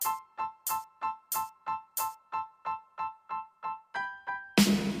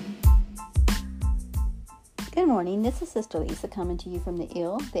morning, this is Sister Lisa coming to you from the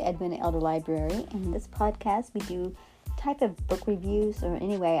Edmund Elder Library. In this podcast, we do type of book reviews, or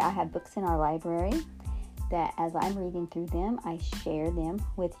anyway, I have books in our library that as I'm reading through them, I share them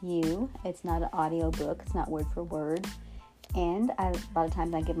with you. It's not an audio book, it's not word for word. And a lot of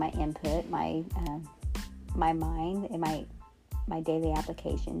times I give my input, my mind, and my daily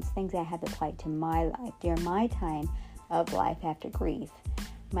applications, things that have applied to my life during my time of life after grief.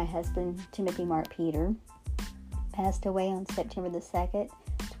 My husband, Timothy Mark Peter, passed away on September the 2nd,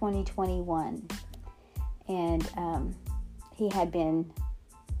 2021. And he had been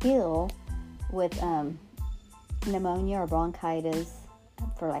ill with pneumonia or bronchitis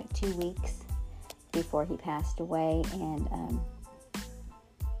for like 2 weeks before he passed away. And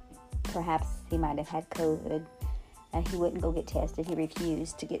perhaps he might have had COVID. He wouldn't go get tested. He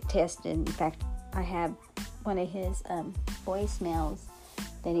refused to get tested. In fact, I have one of his voicemails.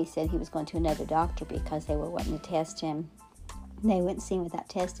 Then he said he was going to another doctor because they were wanting to test him. They wouldn't see him without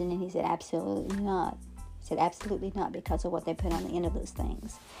testing, and he said, absolutely not. He said, absolutely not, because of what they put on the end of those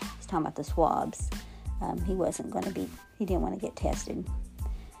things. He's talking about the swabs. He didn't want to get tested.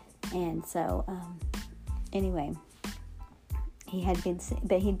 And so, anyway,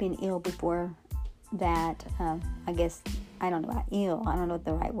 he'd been ill before that. I guess, I don't know about ill. I don't know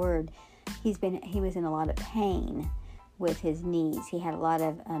the right word. He was in a lot of pain with his knees. He had a lot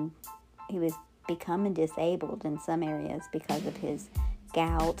of, he was becoming disabled in some areas because of his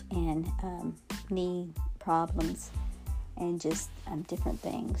gout and knee problems and just different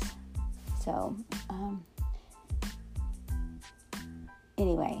things. So,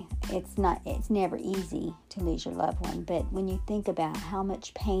 anyway, it's never easy to lose your loved one, but when you think about how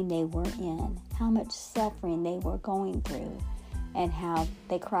much pain they were in, how much suffering they were going through, and how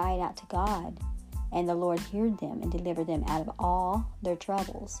they cried out to God, and the Lord heard them and delivered them out of all their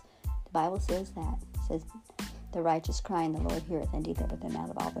troubles. The Bible says that. It says, the righteous cry and the Lord heareth and delivereth them out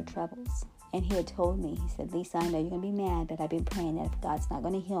of all their troubles. And he had told me, he said, Lisa, I know you're going to be mad, but I've been praying that if God's not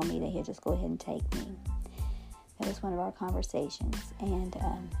going to heal me, that he'll just go ahead and take me. That was one of our conversations. And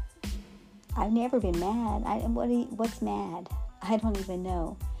I've never been mad. What's mad? I don't even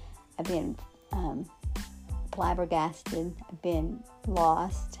know. I've been flabbergasted. I've been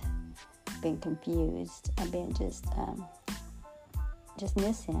lost. Been confused. I've been just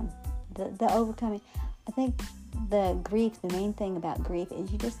miss him. The overcoming. I think the main thing about grief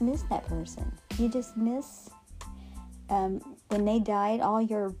is you just miss that person. You just miss when they died, all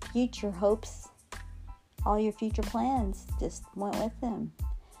your future hopes, all your future plans just went with them.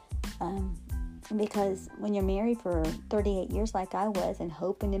 Because when you're married for 38 years like I was and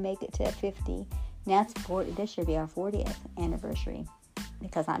hoping to make it to 50, now it's 40. This should be our 40th anniversary.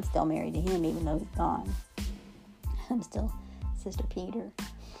 Because I'm still married to him, even though he's gone. I'm still Sister Peter.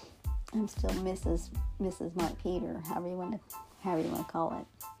 I'm still Mrs. Mark Peter, however you want to call it.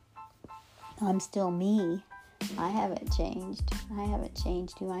 I'm still me. I haven't changed. I haven't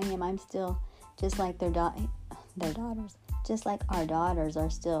changed who I am. I'm still just like their daughters. Just like our daughters are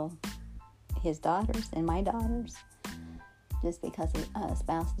still his daughters and my daughters. Just because a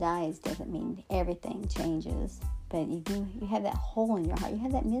spouse dies doesn't mean everything changes. But you have that hole in your heart. You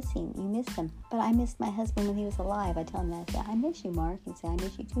have that missing. You miss him. But I missed my husband when he was alive. I tell him that. I said, I miss you, Mark. He said, I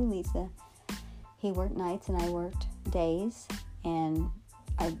miss you too, Lisa. He worked nights and I worked days. And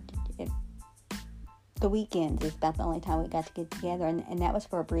the weekends is about the only time we got to get together. And that was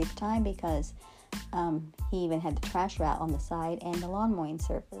for a brief time because he even had the trash route on the side and the lawn mowing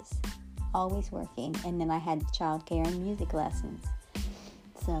service. Always working. And then I had childcare and music lessons.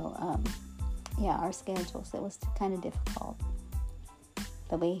 So, yeah, our schedules, it was kind of difficult.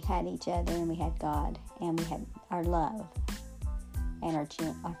 But we had each other and we had God and we had our love and our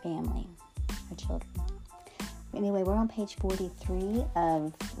family, our children. Anyway, we're on page 43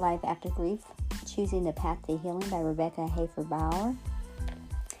 of Life After Grief, Choosing the Path to Healing by Rebecca Hayford Bauer.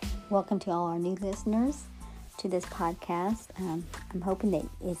 Welcome to all our new listeners to this podcast. I'm hoping that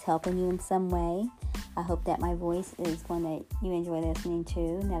it's helping you in some way. I hope that my voice is one that you enjoy listening to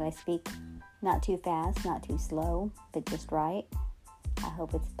and that I speak not too fast, not too slow, but just right. I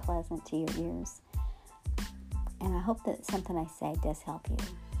hope it's pleasant to your ears. And I hope that something I say does help you.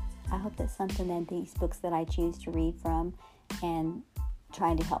 I hope that something that these books that I choose to read from and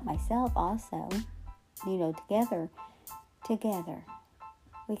trying to help myself also, together,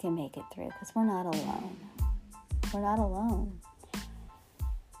 we can make it through because we're not alone. We're not alone.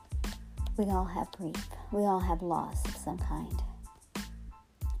 We all have grief. We all have loss of some kind.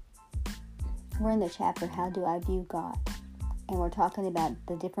 We're in the chapter, How Do I View God? And we're talking about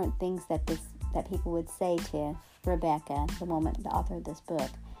the different things that people would say to Rebecca, the author of this book.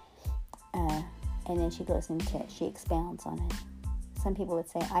 And then she goes into, she expounds on it. Some people would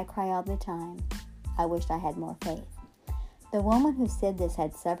say, I cry all the time. I wished I had more faith. The woman who said this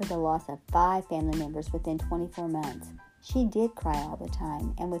had suffered the loss of 5 family members within 24 months. She did cry all the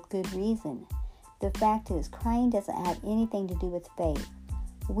time, and with good reason. The fact is, crying doesn't have anything to do with faith.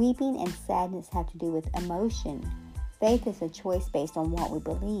 Weeping and sadness have to do with emotion. Faith is a choice based on what we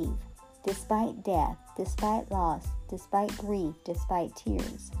believe. Despite death, despite loss, despite grief, despite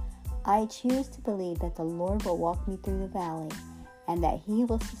tears, I choose to believe that the Lord will walk me through the valley and that He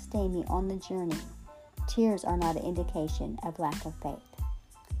will sustain me on the journey. Tears are not an indication of lack of faith.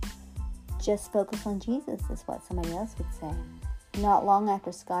 Just focus on Jesus is what somebody else would say. Not long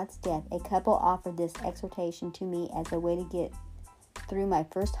after Scott's death, a couple offered this exhortation to me as a way to get through my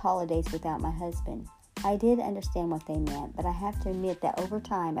first holidays without my husband. I did understand what they meant, but I have to admit that over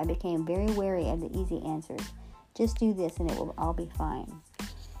time I became very wary of the easy answers. Just do this and it will all be fine.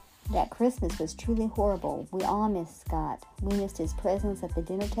 That Christmas was truly horrible. We all missed Scott. We missed his presence at the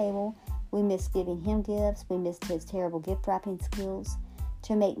dinner table. We missed giving him gifts. We missed his terrible gift wrapping skills.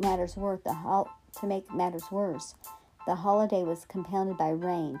 To make matters worse, the holiday was compounded by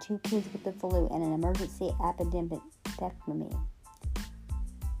rain, 2 kids with the flu, and an emergency appendectomy.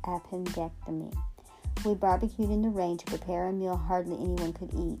 We barbecued in the rain to prepare a meal hardly anyone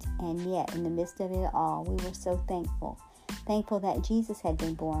could eat, and yet, in the midst of it all, we were so thankful. Thankful that Jesus had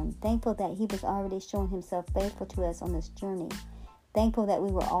been born. Thankful that He was already showing Himself faithful to us on this journey. Thankful that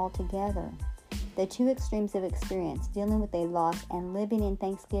we were all together. The two extremes of experience, dealing with a loss and living in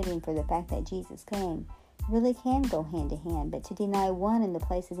thanksgiving for the fact that Jesus came, really can go hand to hand, but to deny one in the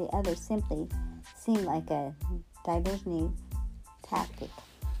place of the other simply seemed like a diversionary tactic.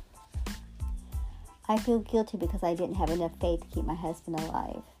 I feel guilty because I didn't have enough faith to keep my husband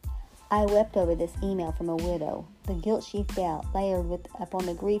alive. I wept over this email from a widow. The guilt she felt, layered upon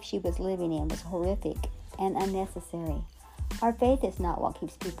the grief she was living in, was horrific and unnecessary. Our faith is not what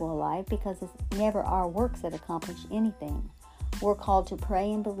keeps people alive because it's never our works that accomplish anything. We're called to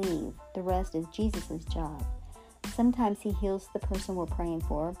pray and believe. The rest is Jesus' job. Sometimes He heals the person we're praying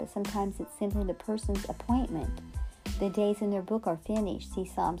for, but sometimes it's simply the person's appointment. The days in their book are finished. See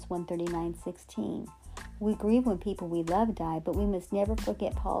Psalms 139:16. We grieve when people we love die, but we must never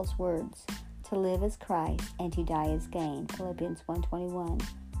forget Paul's words. To live is Christ, and to die is gain. Philippians 1:21.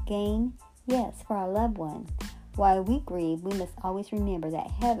 Gain? Yes, for our loved one. While we grieve, we must always remember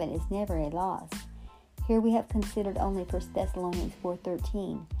that heaven is never a loss. Here we have considered only 1 Thessalonians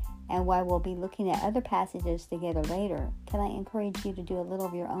 4:13, and while we'll be looking at other passages together later, can I encourage you to do a little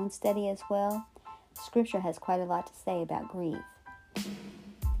of your own study as well? Scripture has quite a lot to say about grief.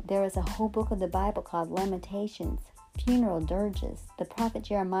 There is a whole book of the Bible called Lamentations, funeral dirges. The prophet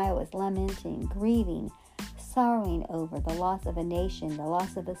Jeremiah was lamenting, grieving, sorrowing over the loss of a nation, the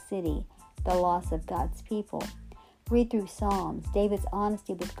loss of a city, the loss of God's people. Read through Psalms, David's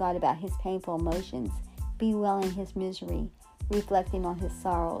honesty with God about his painful emotions, bewailing his misery, reflecting on his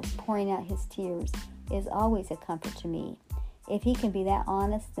sorrows, pouring out his tears, is always a comfort to me. If he can be that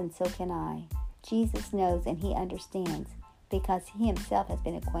honest, then so can I. Jesus knows and He understands because He Himself has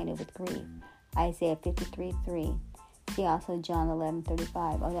been acquainted with grief. Isaiah 53:3. See also John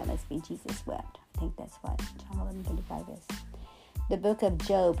 11:35. Oh, that must be Jesus wept. I think that's what John 11:35 is. The book of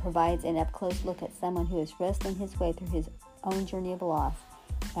Job provides an up-close look at someone who is wrestling his way through his own journey of loss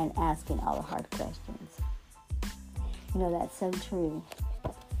and asking all the hard questions. You know, that's so true.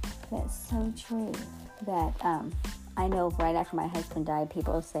 That's so true that I know right after my husband died,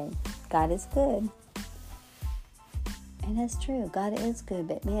 people say, God is good. And that's true. God is good.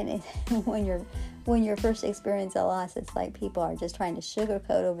 But man, when you're first experiencing a loss, it's like people are just trying to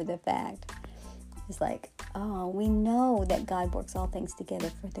sugarcoat over the fact. It's like, oh, we know that God works all things together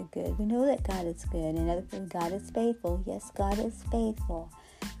for the good. We know that God is good. And other people, God is faithful. Yes, God is faithful.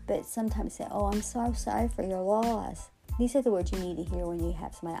 But sometimes say, oh, I'm so sorry for your loss. These are the words you need to hear when you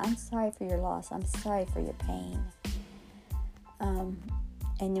have somebody. I'm sorry for your loss. I'm sorry for your pain.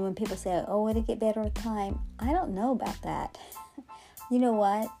 And then when people say, oh, it'll get better with time, I don't know about that. You know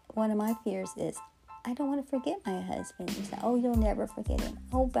what? One of my fears is I don't want to forget my husband. You say, oh, you'll never forget him.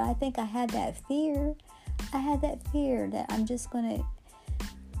 Oh, but I think I had that fear. I had that fear that I'm just going to,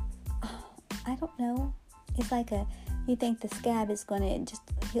 I don't know. It's like you think the scab is going to just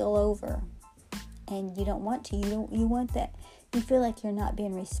heal over. And you don't want to. You want that. You feel like you're not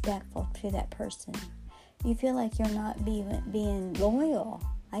being respectful to that person. You feel like you're not being loyal,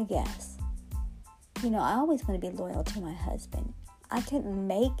 I guess. You know, I always want to be loyal to my husband. I couldn't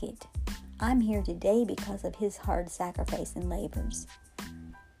make it. I'm here today because of his hard sacrifice and labors.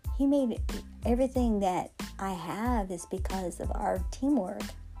 He made everything that I have is because of our teamwork.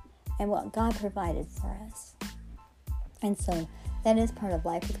 and what God provided for us. And so that is part of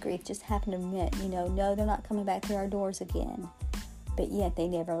life with grief. Just having to admit, no, they're not coming back to our doors again. But yet they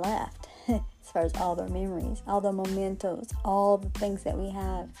never left. As far as all their memories, all the mementos, all the things that we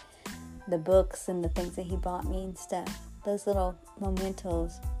have, the books and the things that he bought me and stuff. Those little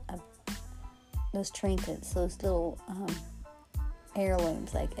mementos, those trinkets, those little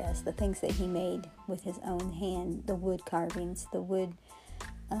heirlooms, I guess, the things that he made with his own hand, the wood carvings, the wood,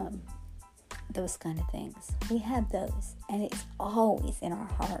 those kind of things. We have those, and it's always in our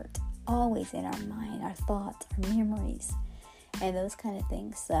heart, always in our mind, our thoughts, our memories, and those kind of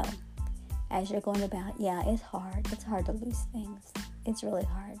things. So as you're going about, yeah, it's hard. It's hard to lose things. It's really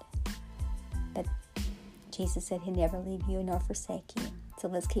hard. But Jesus said he'd never leave you nor forsake you. So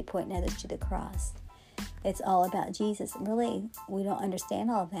let's keep pointing others to the cross. It's all about Jesus. Really, we don't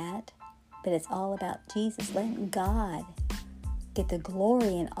understand all that, but it's all about Jesus, letting God get the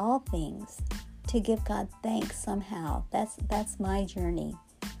glory in all things, to give God thanks somehow. That's my journey,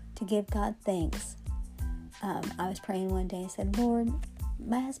 to give God thanks. I was praying one day and said, Lord,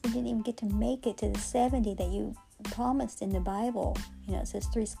 my husband didn't even get to make it to the 70 that you promised in the Bible. It says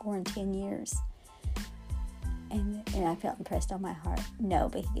 70 years. And I felt impressed on my heart. No,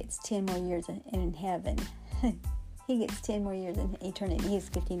 but he gets 10 more years in heaven. He gets 10 more years in eternity. He's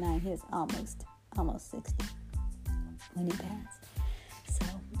 59. He was almost 60 when he passed. So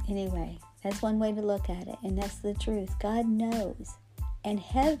anyway, that's one way to look at it. And that's the truth. God knows. And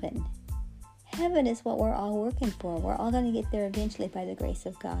heaven is what we're all working for. We're all going to get there eventually by the grace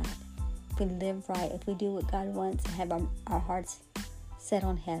of God. If we live right, if we do what God wants, and have our hearts set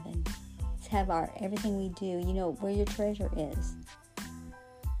on heaven. Have everything we do, where your treasure is,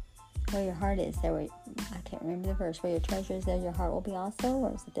 where your heart is, I can't remember the verse, where your treasure is, there your heart will be also,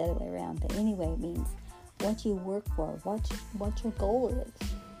 or is it the other way around? But anyway, it means what you work for, what your goal is.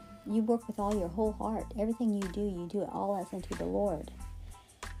 You work with all your whole heart. Everything you do it all as unto the Lord,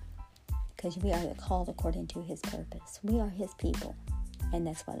 because we are called according to his purpose. We are his people, and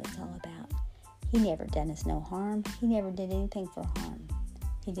that's what it's all about. He never done us no harm. He never did anything for harm.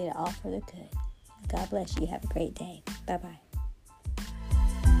 He did it all for the good. God bless you. Have a great day. Bye-bye.